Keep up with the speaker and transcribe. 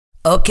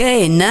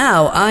Okay,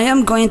 now I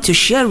am going to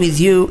share with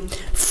you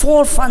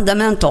 4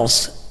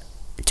 fundamentals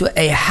to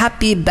a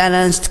happy,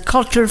 balanced,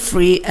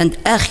 culture-free and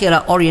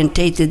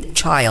akhirah-orientated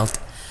child.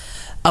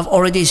 I've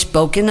already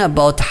spoken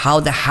about how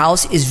the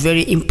house is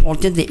very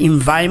important, the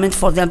environment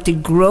for them to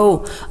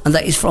grow, and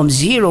that is from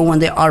 0 when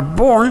they are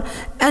born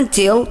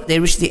until they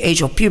reach the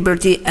age of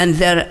puberty, and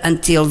there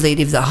until they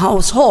leave the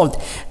household,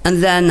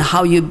 and then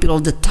how you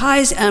build the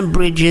ties and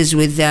bridges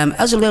with them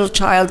as a little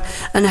child,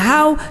 and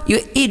how you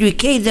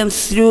educate them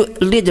through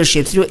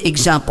leadership, through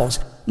examples.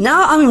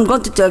 Now I'm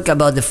going to talk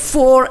about the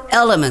 4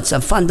 elements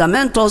and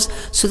fundamentals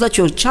so that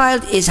your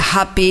child is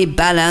happy,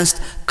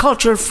 balanced,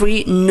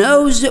 culture-free,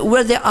 knows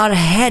where they are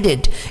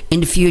headed in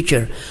the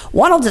future.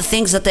 One of the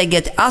things that I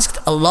get asked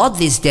a lot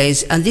these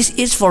days, and this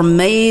is for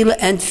male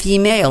and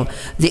female,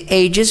 the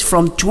ages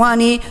from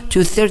 20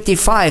 to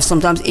 35,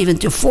 sometimes even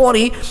to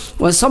 40,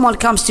 when someone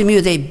comes to me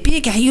with a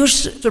big, huge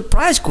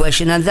surprise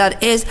question, and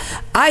that is,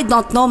 I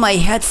don't know my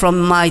head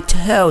from my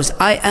toes.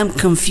 I am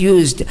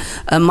confused.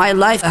 My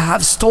life I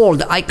have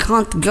stalled. I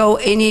can't go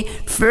any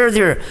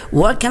further.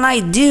 What can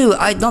I do?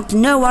 I don't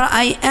know where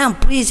I am.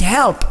 Please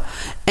help.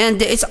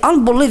 And it's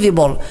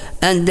unbelievable.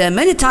 And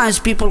many times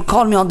people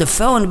call me on the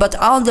phone, but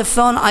on the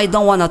phone I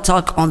don't want to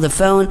talk on the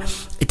phone.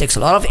 It takes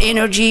a lot of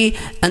energy,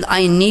 and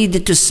I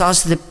need to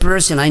suss the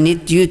person. I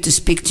need you to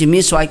speak to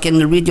me so I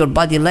can read your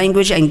body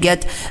language and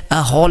get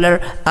a wholer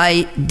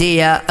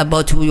idea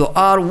about who you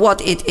are,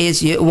 what it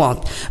is you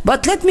want.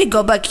 But let me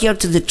go back here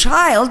to the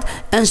child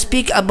and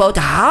speak about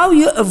how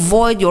you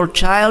avoid your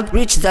child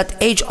reach that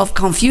age of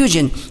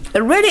confusion.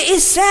 It really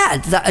is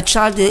sad that a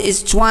child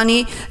is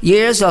 20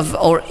 years of,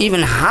 or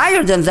even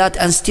higher than that,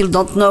 and still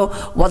don't know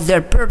what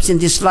their purpose in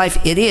this life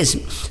it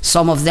is.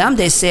 Some of them,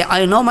 they say,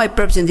 I know my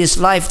purpose in this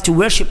life to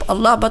worship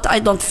Allah, but I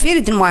don't feel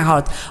it in my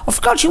heart.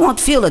 Of course you won't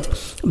feel it,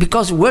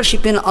 because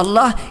worshiping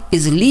Allah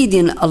is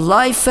leading a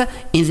life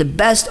in the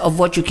best of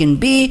what you can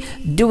be,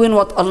 doing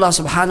what Allah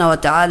subhanahu wa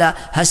ta'ala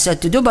has said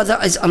to do, but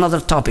that is another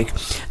topic.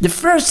 The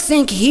first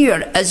thing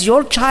here, as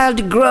your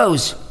child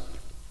grows,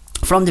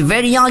 from the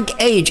very young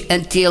age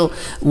until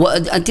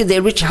they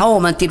reach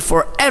home, until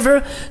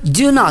forever,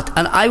 do not,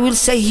 and I will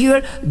say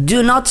here,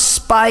 do not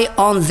spy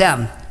on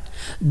them.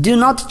 Do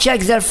not check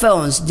their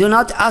phones. Do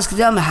not ask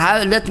them,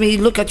 let me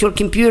look at your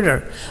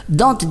computer.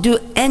 Don't do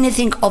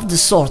anything of the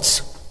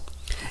sorts.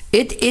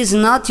 It is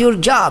not your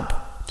job.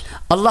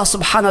 Allah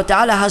subhanahu wa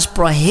ta'ala has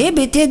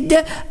prohibited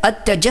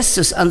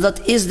at-tajassus, and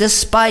that is the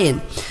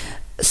spying.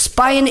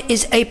 Spying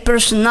is a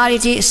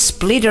personality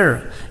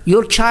splitter.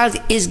 Your child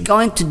is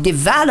going to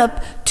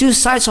develop 2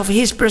 sides of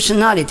his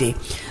personality.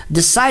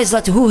 The side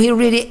that who he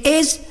really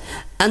is,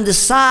 and the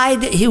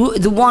side,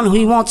 the one who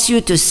he wants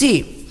you to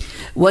see.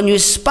 When you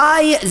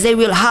spy, they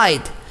will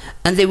hide,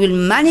 and they will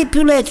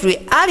manipulate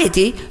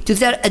reality to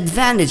their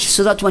advantage,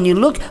 so that when you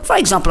look, for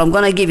example, I'm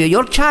going to give you,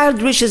 your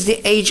child reaches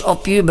the age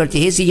of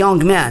puberty, he's a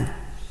young man,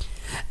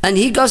 and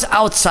he goes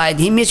outside,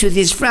 he meets with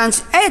his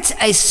friends, it's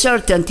a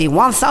certainty,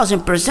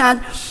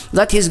 1000%,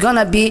 that he's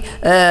gonna be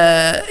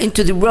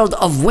into the world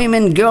of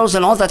women, girls,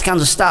 and all that kind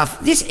of stuff.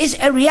 This is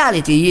a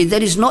reality.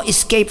 There is no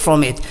escape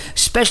from it,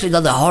 especially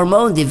the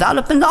hormone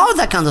development, all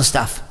that kind of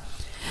stuff.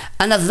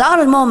 And at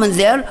that moment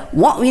there,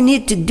 what we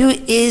need to do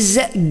is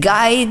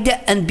guide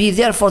and be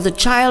there for the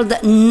child,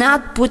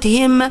 not put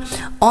him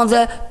on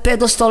the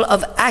pedestal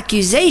of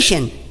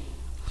accusation.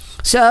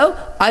 So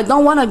I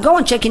don't want to go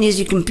and check in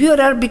his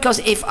computer, because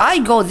if I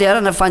go there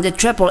and I find a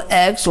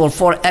XXX or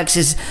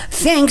 4X's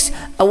things,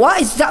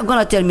 what is that going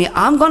to tell me?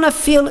 I'm going to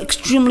feel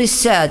extremely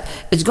sad.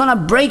 It's going to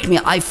break me.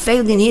 I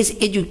failed in his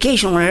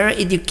education or her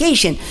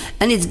education,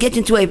 and it's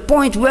getting to a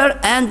point where,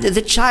 and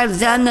the child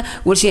then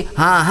will say,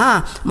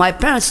 my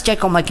parents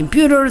check on my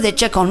computer, they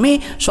check on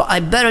me, so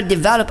I better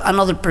develop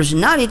another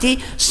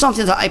personality,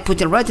 something that I put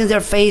it right in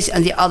their face,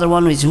 and the other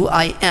one is who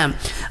I am.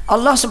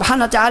 Allah subhanahu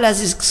wa ta'ala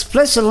has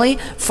explicitly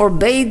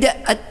forbade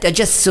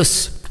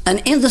at-tajassus.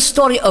 And in the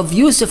story of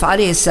Yusuf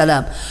alayhi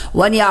salam,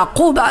 when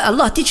Yaqub,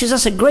 Allah teaches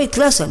us a great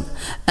lesson.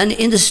 And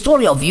in the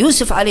story of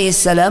Yusuf alayhi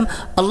salam,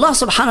 Allah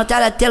subhanahu wa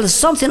ta'ala tells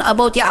something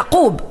about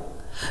Yaqub.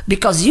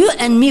 Because you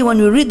and me, when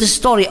we read the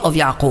story of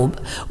Yaqub,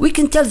 we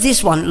can tell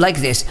this one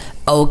like this.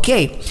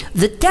 Okay,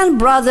 the 10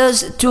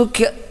 brothers took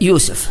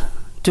Joseph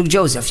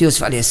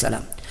alayhi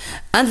salam,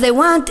 and they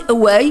went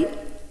away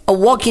a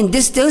walking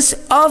distance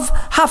of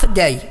half a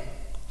day.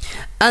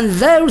 And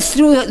they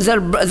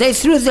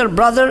threw their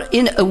brother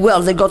in a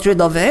well. They got rid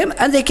of him,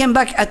 and they came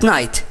back at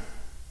night.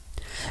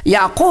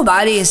 Yaqub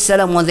alayhi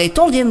salam, when they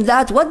told him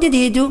that, what did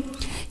he do?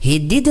 He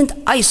didn't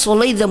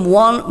isolate them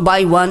one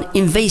by one,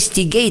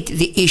 investigate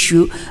the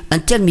issue,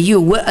 and tell me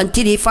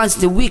until he finds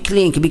the weak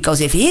link. Because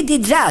if he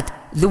did that,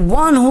 the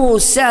one who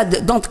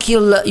said don't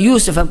kill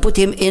Yusuf and put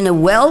him in a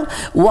well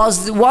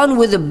was the one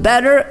with a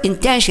better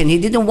intention. He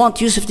didn't want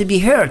Yusuf to be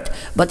hurt,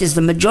 but it's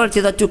the majority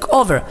that took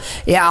over.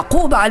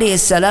 Yaqub alayhi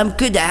salam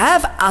could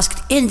have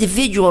asked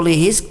individually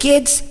his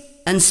kids,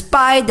 and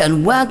spied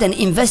and went and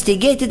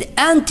investigated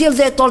until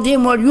they told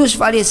him where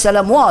Yusuf alayhi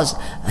salam was.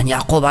 And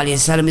Yaqub alayhi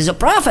salam is a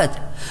prophet.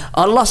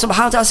 Allah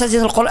subhanahu wa ta'ala says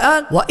in the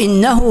Quran,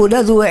 وَإِنَّهُ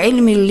لَذُو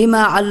عِلْمٍ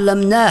لِمَا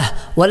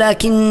عَلَّمْنَاهُ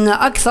وَلَكِنَّ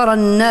أَكْثَرَ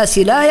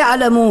النَّاسِ لَا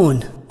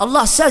يَعْلَمُونَ.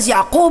 Allah says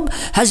Yaqub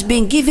has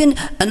been given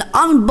an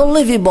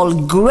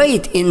unbelievable,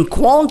 great in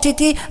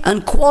quantity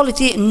and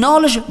quality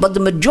knowledge, but the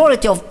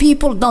majority of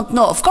people don't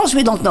know. Of course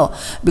we don't know,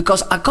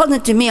 because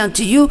according to me and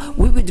to you,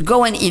 we would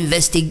go and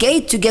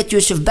investigate to get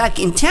Yusuf back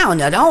in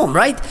town at home,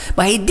 right?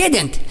 But he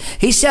didn't.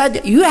 He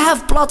said, you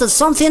have plotted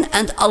something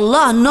and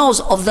Allah knows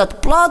of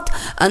that plot,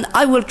 and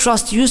I will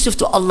trust Yusuf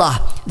to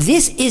Allah.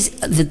 This is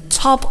the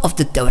top of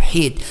the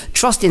Tawheed,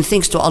 trusting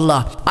things to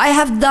Allah. I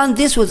have done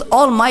this with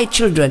all my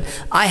children.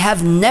 I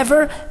have never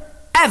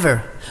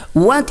ever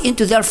went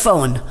into their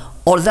phone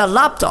or their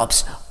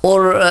laptops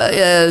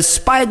or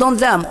spied on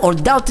them or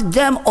doubted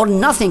them or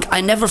nothing.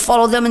 I never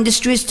follow them in the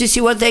streets to see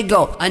where they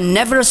go. I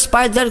never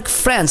spied their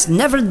friends,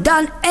 never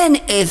done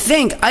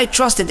anything. I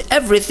trusted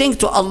everything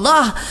to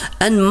Allah,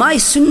 and my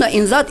sunnah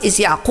in that is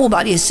Yaqub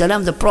alayhi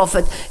salam, the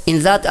prophet,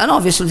 in that, and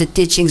obviously the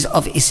teachings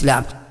of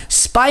Islam.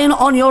 Spying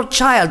on your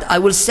child, I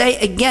will say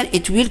again,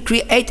 it will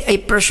create a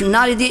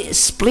personality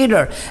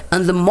splitter,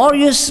 and the more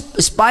you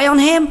spy on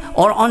him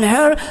or on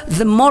her,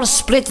 the more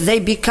split they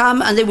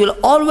become, and they will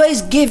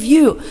always give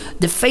you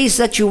the face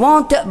that you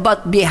want,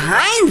 but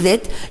behind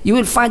it you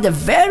will find a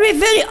very,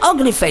 very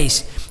ugly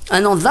face.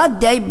 And on that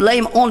day,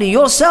 blame only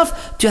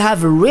yourself to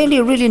have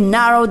really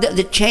narrowed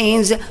the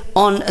chains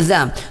on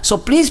them. So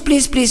please,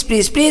 please, please,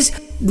 please, please,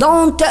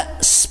 don't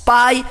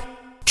spy,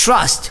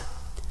 trust.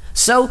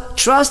 So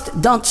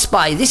trust, don't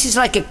spy. This is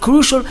like a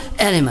crucial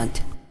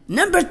element.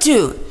 Number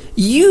 2,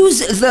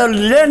 use their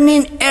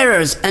learning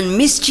errors and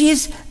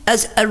mischiefs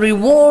as a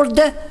reward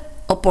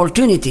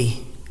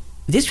opportunity.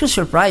 This will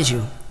surprise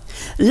you.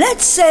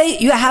 Let's say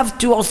you have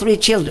 2 or 3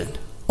 children,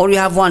 or you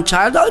have 1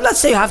 child, or let's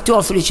say you have 2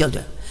 or 3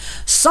 children.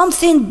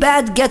 Something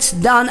bad gets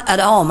done at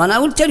home, and I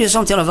will tell you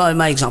something about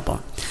my example.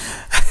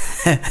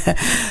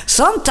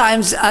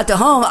 Sometimes at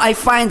home I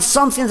find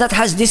something that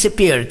has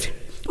disappeared.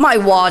 My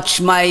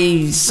watch,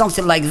 my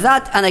something like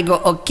that, and I go,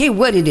 okay,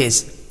 where it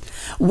is?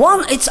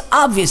 It's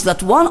obvious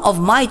that one of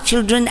my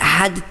children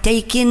had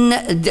taken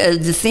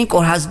the thing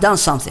or has done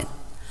something.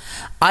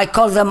 I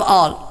call them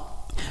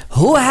all.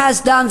 Who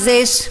has done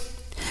this?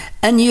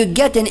 And you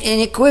get an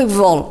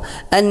unequivocal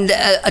and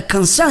a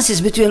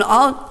consensus between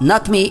all,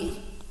 not me.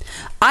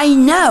 I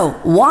know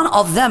one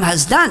of them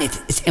has done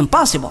it. It's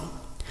impossible.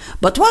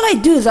 But when I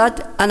do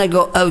that, and I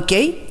go,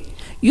 okay,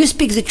 you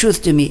speak the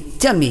truth to me.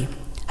 Tell me,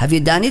 have you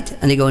done it?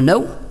 And they go,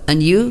 no.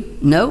 And you?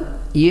 No.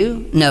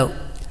 You? No.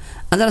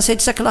 And then I say,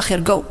 Jazakallah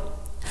khair, go.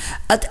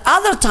 At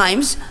other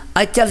times,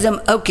 I tell them,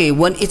 okay,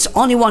 when it's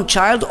only 1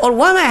 child, or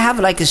when I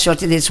have like a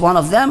certain, it's one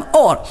of them,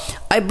 or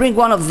I bring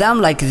one of them,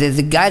 like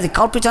the guy, the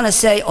culprit, and I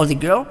say, or the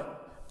girl,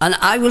 and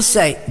I will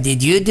say,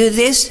 did you do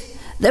this?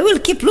 They will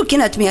keep looking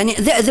at me, and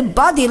the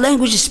body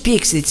language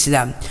speaks it to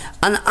them.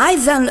 And I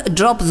then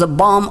drop the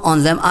bomb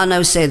on them, and I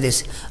will say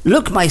this,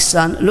 look my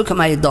son, look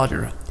my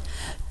daughter,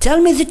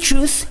 tell me the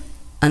truth,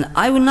 and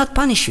I will not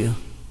punish you.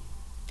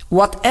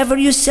 Whatever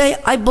you say,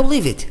 I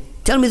believe it.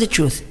 Tell me the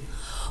truth.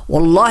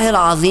 Wallahi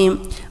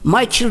al-Azim,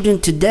 my children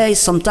today,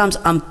 sometimes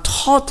I'm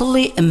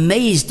totally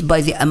amazed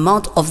by the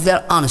amount of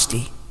their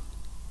honesty.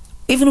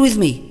 Even with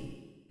me.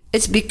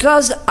 It's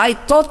because I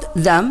taught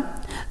them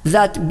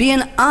that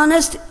being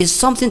honest is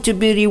something to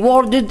be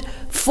rewarded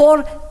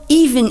for,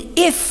 even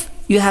if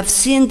you have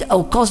sinned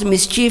or caused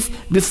mischief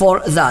before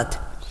that.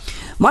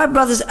 My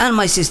brothers and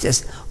my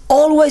sisters,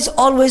 always,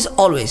 always,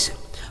 always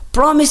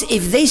promise,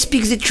 if they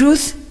speak the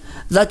truth,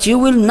 that you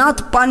will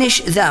not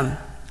punish them.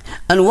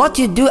 And what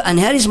you do, and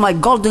here is my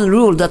golden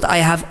rule that I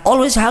have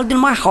always held in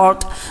my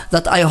heart,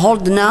 that I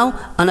hold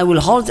now and I will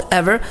hold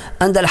ever,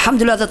 and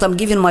alhamdulillah that I'm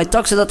giving my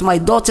talk so that my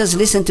daughters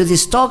listen to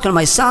this talk, and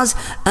my sons,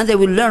 and they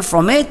will learn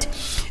from it.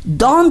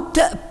 Don't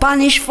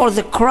punish for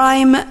the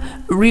crime,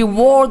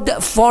 reward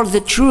for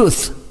the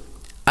truth.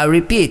 I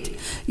repeat,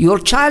 your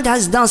child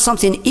has done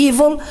something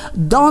evil,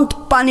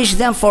 don't punish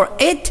them for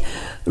it,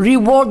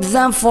 reward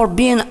them for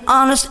being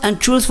honest and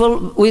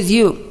truthful with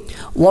you.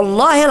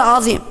 Wallahi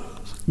al-Azim,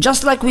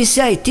 just like we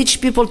say,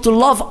 teach people to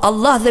love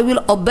Allah, they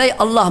will obey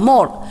Allah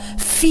more.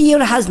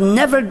 Fear has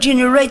never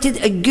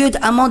generated a good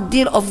amount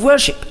deal of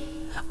worship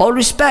or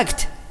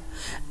respect.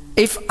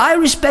 If I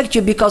respect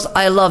you because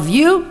I love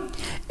you,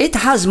 it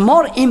has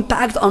more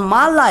impact on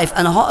my life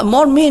and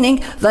more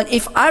meaning than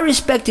if I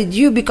respected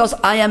you because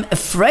I am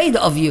afraid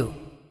of you.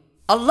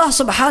 Allah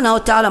subhanahu wa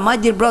ta'ala, my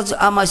dear brothers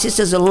and my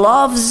sisters,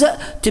 loves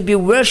to be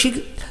worshipped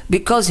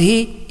because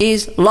He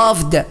is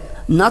loved,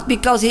 not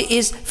because He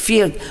is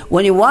feared.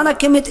 When you want to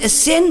commit a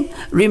sin,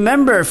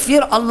 remember,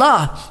 fear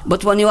Allah.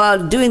 But when you are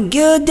doing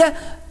good,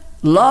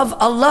 love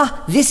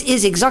Allah. This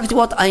is exactly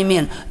what I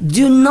mean.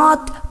 Do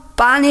not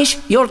punish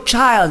your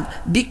child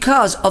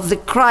because of the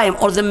crime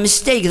or the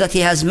mistake that he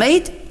has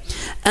made,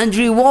 and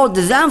reward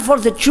them for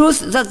the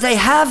truth that they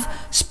have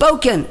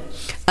spoken.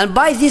 And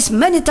by this,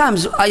 many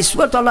times, I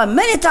swear to Allah,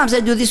 many times I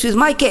do this with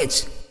my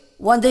kids.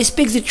 When they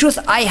speak the truth,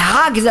 I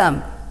hug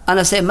them and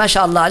I say,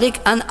 MashaAllah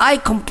alik, and I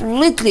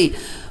completely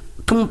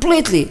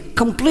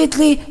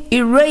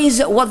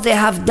erase what they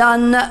have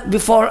done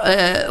before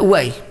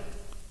away.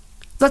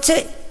 That's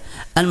it.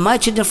 And my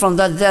children from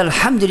that there,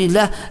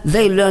 alhamdulillah,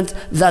 they learned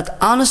that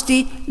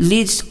honesty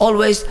leads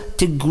always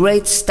to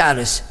great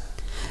status.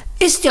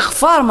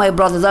 Istighfar, my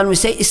brother, then we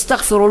say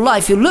Astaghfirullah.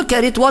 If you look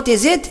at it, what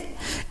is it?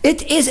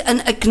 It is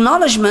an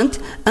acknowledgement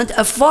and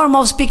a form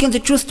of speaking the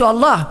truth to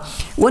Allah.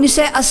 When you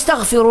say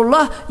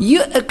Astaghfirullah,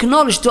 you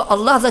acknowledge to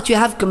Allah that you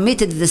have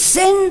committed the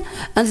sin,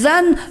 and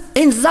then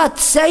in that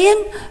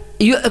saying,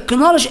 you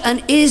acknowledge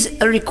and is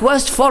a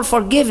request for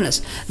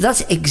forgiveness.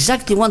 That's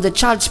exactly when the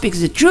child speaks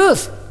the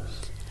truth.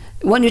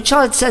 When your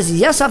child says,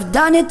 yes, I've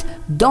done it,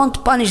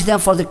 don't punish them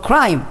for the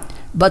crime,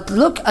 but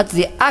look at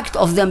the act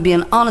of them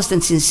being honest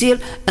and sincere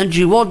and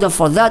reward them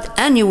for that,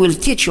 and you will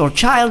teach your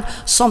child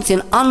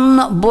something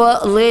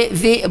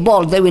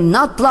unbelievable. They will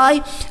not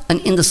lie,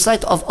 and in the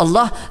sight of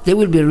Allah, they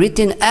will be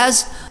written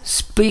as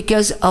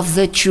speakers of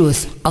the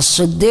truth.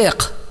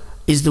 As-Siddiq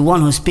is the one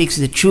who speaks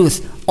the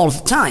truth all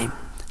the time,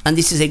 and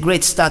this is a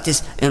great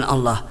status in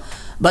Allah.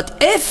 But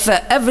if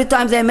every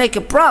time they make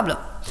a problem,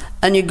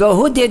 and you go,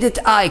 who did it?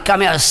 I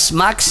come here,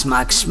 smack,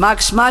 smack,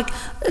 smack, smack.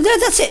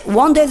 That's it.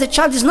 One day the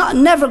child is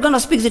never going to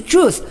speak the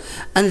truth.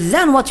 And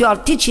then what you are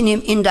teaching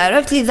him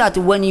indirectly, that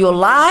when you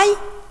lie,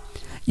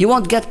 you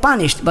won't get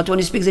punished. But when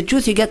you speak the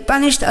truth, you get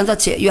punished, and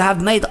that's it. You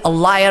have made a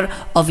liar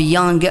of a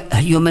young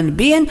human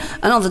being.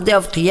 And on the day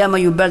of Qiyamah,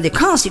 you bear the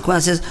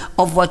consequences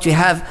of what you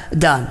have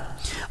done.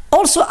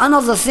 Also,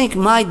 another thing,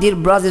 my dear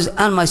brothers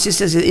and my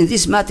sisters, in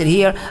this matter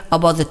here,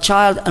 about the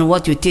child and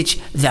what you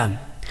teach them.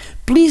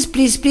 Please,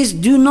 please, please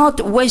do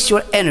not waste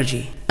your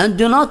energy, and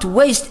do not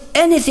waste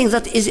anything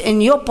that is in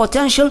your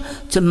potential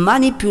to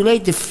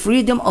manipulate the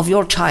freedom of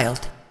your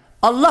child.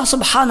 Allah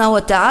subhanahu wa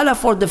ta'ala,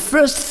 for the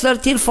first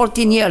 13,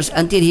 14 years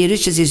until he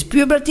reaches his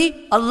puberty,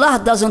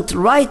 Allah doesn't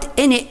write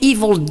any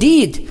evil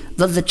deed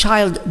that the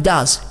child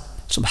does.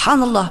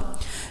 Subhanallah.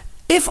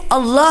 If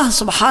Allah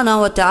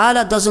subhanahu wa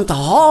ta'ala doesn't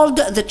hold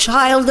the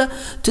child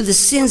to the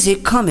sins he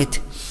commit,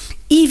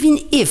 even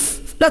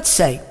if, let's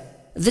say,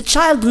 the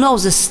child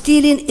knows that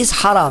stealing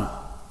is haram.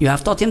 You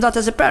have taught him that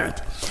as a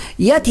parent.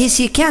 Yet he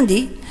sees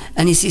candy,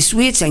 and he sees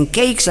sweets and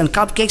cakes and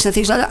cupcakes and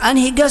things like that, and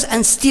he goes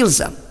and steals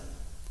them.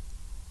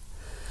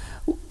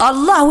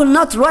 Allah will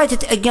not write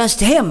it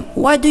against him.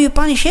 Why do you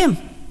punish him?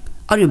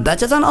 Are you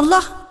better than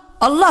Allah?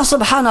 Allah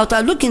subhanahu wa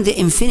ta'ala, look in the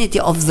infinity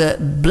of the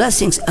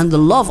blessings and the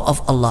love of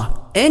Allah.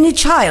 Any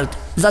child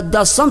that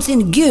does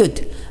something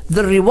good,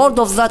 the reward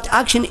of that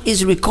action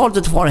is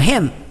recorded for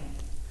him.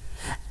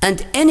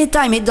 And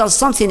anytime he does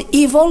something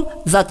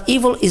evil, that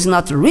evil is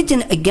not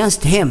written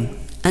against him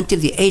until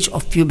the age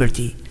of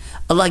puberty.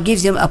 Allah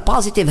gives him a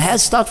positive head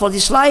start for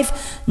this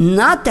life,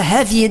 not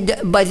heavied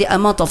by the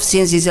amount of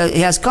sins he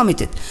has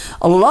committed.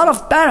 A lot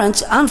of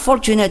parents,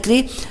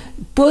 unfortunately,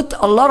 put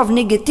a lot of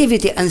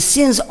negativity and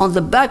sins on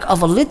the back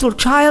of a little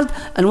child,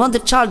 and when the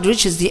child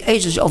reaches the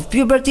age of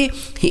puberty,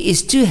 he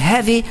is too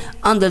heavy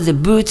under the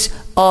boots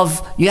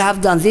of, you have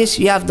done this,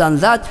 you have done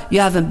that, you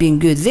haven't been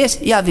good this,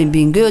 you haven't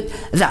been good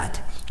that.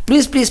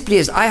 Please, please,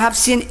 please, I have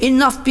seen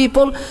enough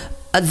people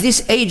at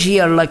this age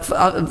here, like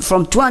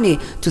from 20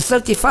 to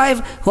 35,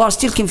 who are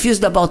still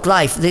confused about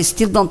life. They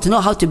still don't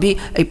know how to be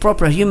a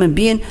proper human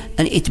being,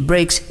 and it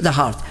breaks the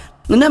heart.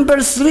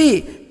 Number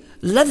 3,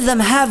 let them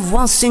have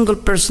one single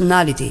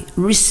personality.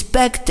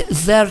 Respect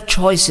their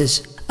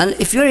choices. And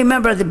if you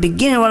remember at the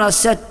beginning when I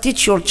said,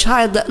 teach your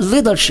child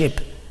leadership,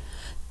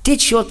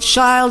 teach your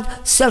child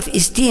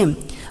self-esteem.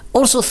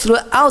 Also,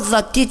 throughout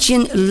that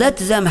teaching, let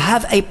them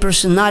have a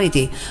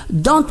personality.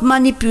 Don't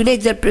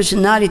manipulate their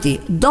personality.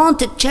 Don't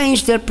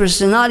change their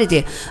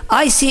personality.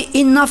 I see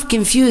enough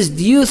confused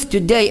youth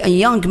today and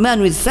young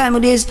men with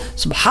families,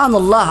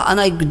 subhanallah,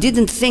 and I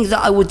didn't think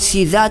that I would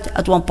see that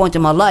at one point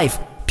in my life.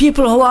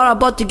 People who are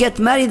about to get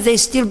married, they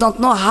still don't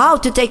know how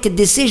to take a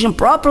decision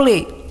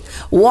properly.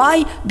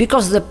 Why?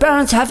 Because the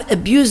parents have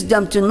abused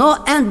them to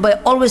no end by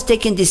always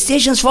taking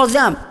decisions for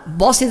them,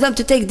 bossing them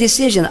to take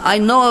decisions. I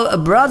know a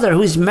brother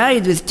who is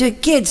married with 2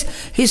 kids.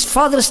 His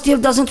father still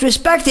doesn't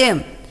respect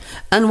him.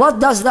 And what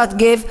does that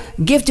give?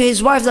 Give to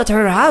his wife that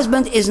her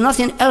husband is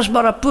nothing else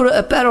but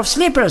a pair of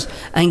slippers.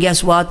 And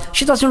guess what?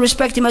 She doesn't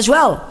respect him as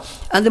well.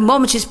 And the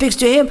moment she speaks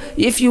to him,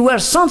 if you were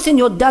something,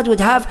 your dad would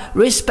have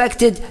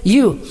respected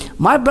you.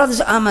 My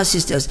brothers and my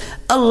sisters,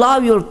 allow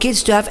your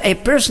kids to have a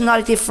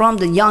personality from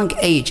the young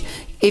age.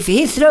 If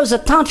he throws a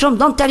tantrum,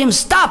 don't tell him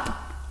stop.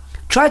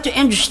 Try to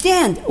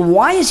understand,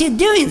 why is he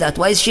doing that?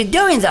 Why is she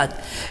doing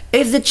that?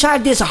 If the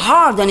child is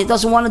hard and he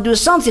doesn't want to do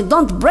something,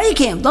 don't break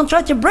him. Don't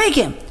try to break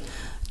him.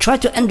 Try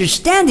to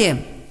understand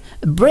him.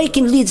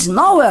 Breaking leads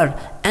nowhere.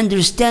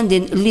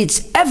 Understanding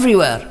leads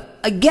everywhere.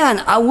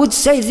 Again, I would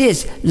say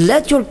this.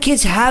 Let your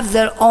kids have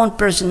their own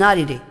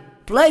personality.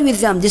 Play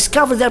with them.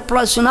 Discover their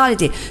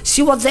personality.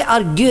 See what they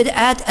are good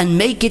at and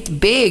make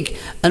it big.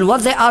 And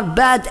what they are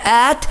bad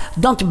at,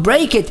 don't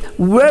break it.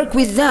 Work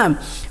with them.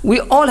 We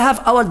all have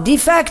our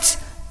defects.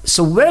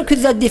 So work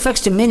with the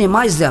defects to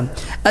minimize them.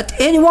 At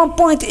any one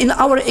point in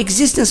our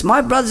existence,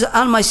 my brothers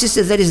and my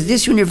sisters, there is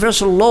this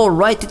universal law,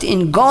 write it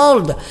in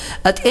gold.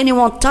 At any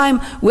one time,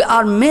 we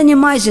are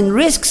minimizing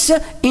risks,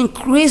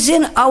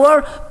 increasing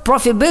our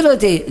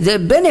profitability, the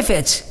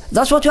benefits.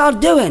 That's what we are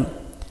doing.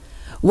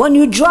 When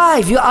you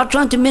drive, you are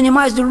trying to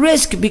minimize the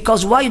risk,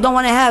 because why? You don't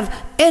want to have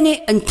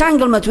any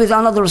entanglement with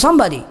another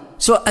somebody.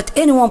 So at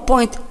any one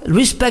point,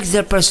 respect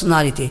their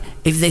personality.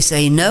 If they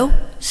say no,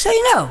 say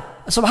no.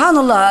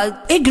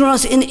 Subhanallah,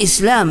 ignorance in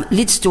Islam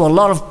leads to a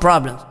lot of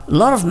problems. A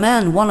lot of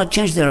men want to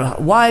change their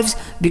wives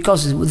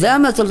because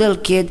them as a little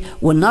kid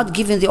were not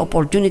given the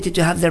opportunity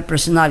to have their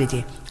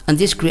personality. And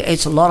this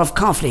creates a lot of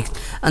conflict.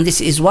 And this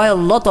is why a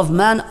lot of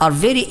men are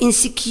very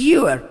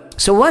insecure.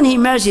 So when he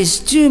marries, he's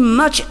too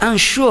much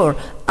unsure,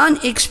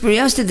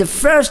 unexperienced. The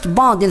first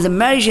bond in the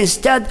marriage,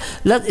 instead,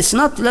 it's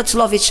not let's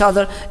love each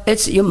other,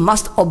 it's you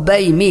must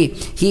obey me.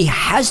 He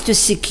has to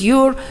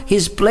secure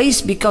his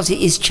place because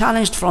he is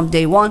challenged from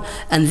day one.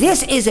 And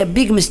this is a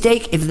big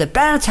mistake. If the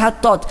parents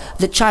had taught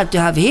the child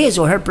to have his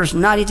or her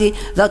personality,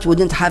 that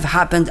wouldn't have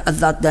happened at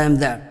that time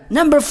there.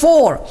 Number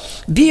 4,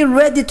 be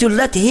ready to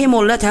let him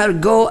or let her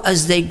go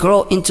as they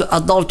grow into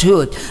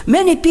adulthood.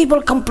 Many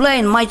people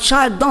complain, my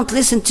child don't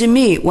listen to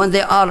me when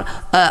they are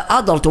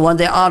adult, when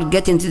they are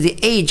getting to the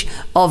age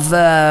of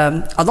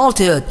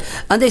adulthood.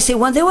 And they say,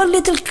 when they were a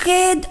little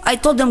kid, I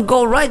told them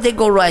go right, they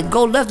go right,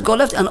 go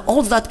left, and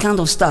all that kind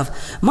of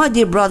stuff. My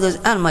dear brothers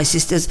and my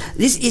sisters,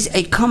 this is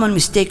a common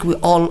mistake we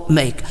all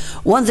make.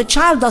 When the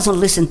child doesn't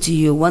listen to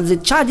you, when the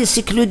child is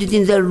secluded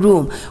in their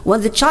room,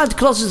 when the child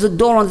closes the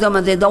door on them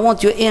and they don't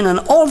want you in, and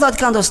all that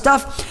kind of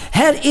stuff,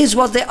 here is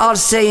what they are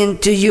saying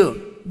to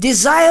you.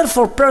 Desire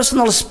for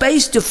personal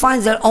space to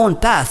find their own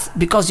path,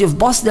 because you've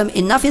bossed them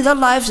enough in their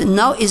lives.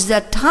 Now is their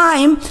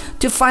time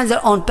to find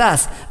their own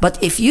path. But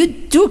if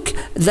you took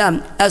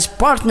them as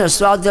partners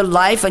throughout their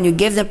life and you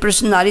gave them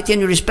personality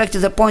and you respected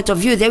their point of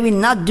view, they will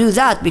not do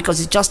that, because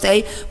it's just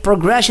a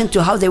progression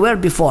to how they were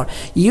before.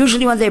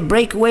 Usually when they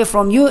break away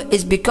from you,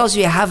 it's because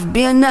you have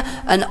been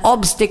an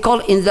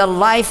obstacle in their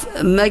life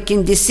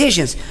making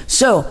decisions.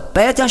 So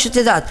pay attention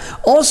to that.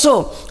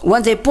 Also,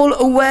 when they pull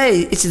away,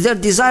 it's their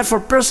desire for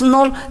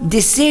personal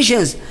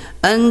decisions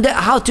and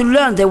how to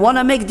learn. They want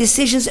to make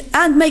decisions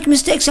and make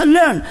mistakes and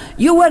learn.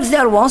 You were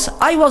there once,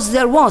 I was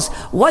there once.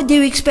 What do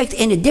you expect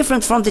any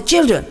different from the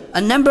children?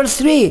 And number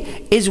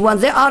 3 is when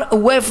they are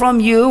away from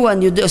you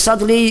and you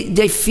suddenly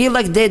they feel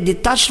like they're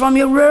detached from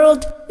your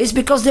world, it's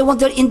because they want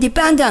their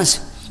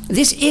independence.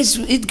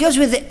 It goes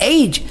with the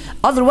age.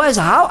 Otherwise,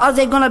 how are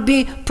they going to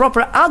be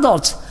proper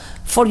adults?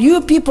 For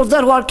you people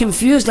that who are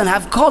confused and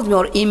have called me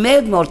or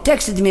emailed me or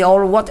texted me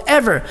or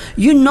whatever,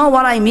 you know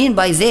what I mean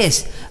by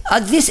this.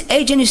 At this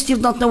age and you still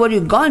don't know where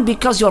you're going,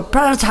 because your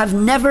parents have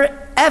never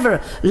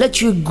ever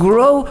let you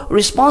grow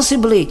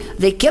responsibly.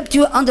 They kept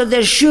you under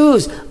their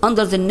shoes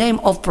under the name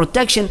of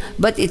protection,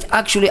 but it's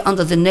actually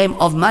under the name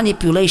of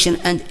manipulation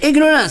and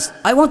ignorance.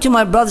 I want you,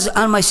 my brothers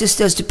and my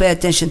sisters, to pay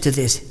attention to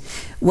this.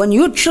 When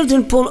your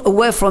children pull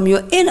away from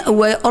you in a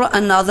way or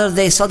another,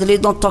 they suddenly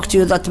don't talk to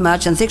you that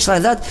much and things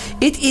like that,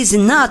 it is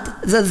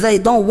not that they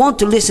don't want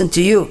to listen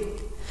to you.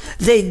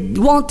 They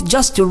want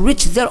just to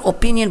reach their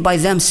opinion by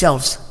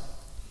themselves,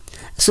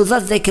 so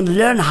that they can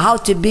learn how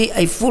to be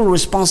a full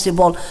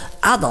responsible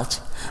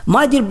adult.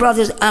 My dear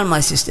brothers and my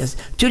sisters,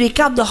 to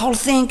recap the whole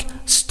thing,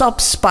 stop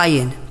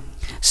spying.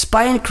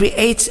 Spying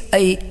creates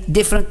a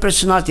different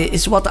personality.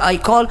 It's what I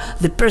call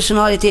the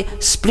personality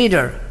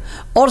splitter.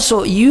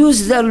 Also,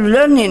 use their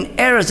learning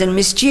errors and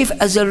mischief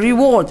as a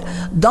reward.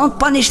 Don't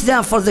punish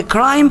them for the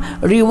crime,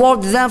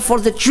 reward them for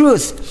the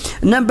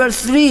truth. Number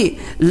 3,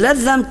 let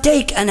them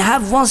take and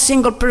have one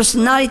single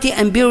personality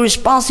and be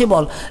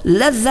responsible.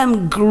 Let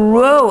them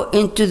grow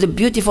into the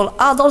beautiful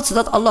adults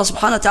that Allah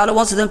subhanahu wa ta'ala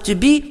wants them to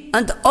be.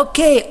 And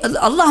okay,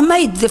 Allah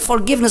made the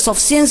forgiveness of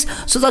sins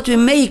so that we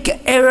make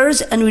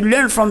errors and we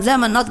learn from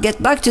them and not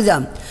get back to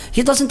them.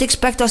 He doesn't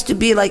expect us to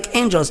be like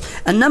angels.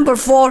 And number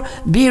 4,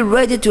 be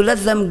ready to let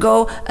them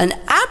go and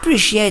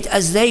appreciate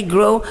as they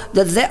grow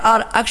that they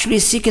are actually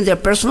seeking their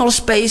personal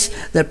space,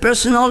 their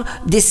personal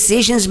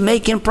decisions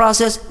making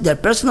process, their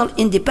personal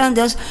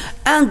independence.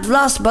 And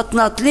last but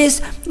not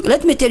least,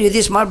 let me tell you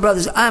this, my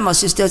brothers and my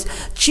sisters,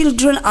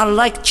 children are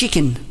like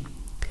chicken.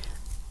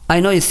 I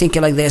know you're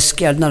thinking like they're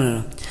scared.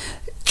 No.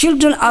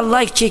 Children are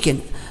like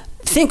chicken.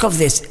 Think of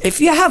this.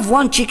 If you have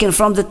one chicken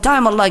from the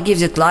time Allah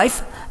gives it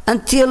life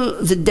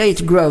until the day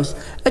it grows,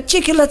 a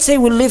chicken, let's say,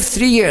 will live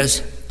 3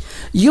 years.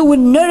 You will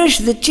nourish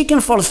the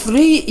chicken for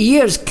 3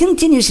 years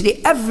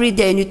continuously every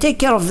day, and you take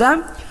care of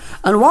them.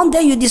 And one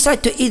day you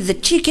decide to eat the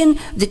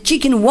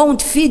chicken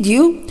won't feed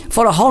you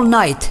for a whole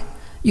night.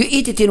 You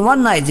eat it in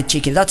one night, the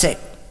chicken, that's it.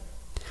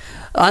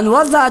 And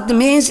what that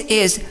means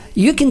is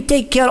you can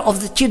take care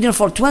of the children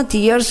for 20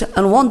 years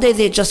and one day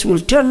they just will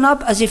turn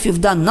up as if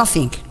you've done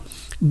nothing.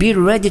 Be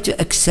ready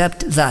to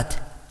accept that.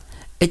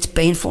 It's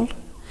painful.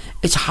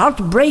 It's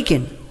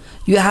heartbreaking.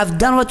 You have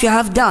done what you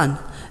have done.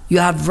 You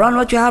have run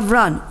what you have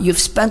run. You've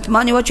spent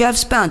money what you have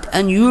spent.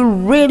 And you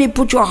really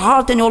put your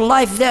heart and your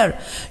life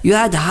there. You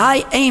had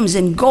high aims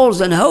and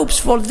goals and hopes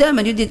for them.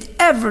 And you did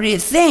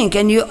everything.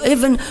 And you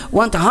even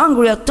went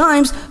hungry at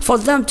times for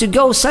them to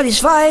go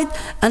satisfied.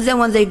 And then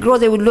when they grow,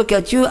 they will look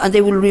at you and they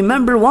will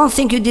remember one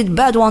thing you did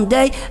bad one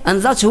day.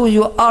 And that's who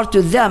you are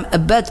to them, a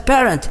bad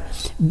parent.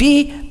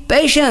 Be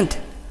patient.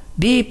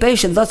 Be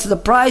patient. That's the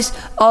price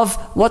of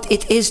what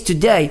it is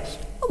today.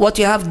 What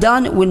you have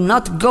done will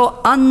not go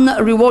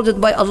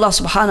unrewarded by Allah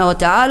subhanahu wa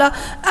ta'ala.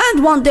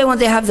 And one day when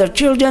they have their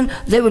children,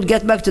 they will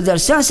get back to their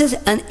senses.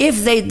 And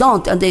if they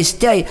don't and they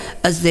stay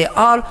as they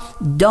are,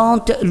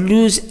 don't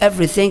lose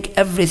everything.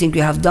 Everything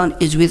you have done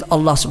is with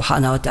Allah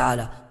subhanahu wa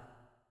ta'ala.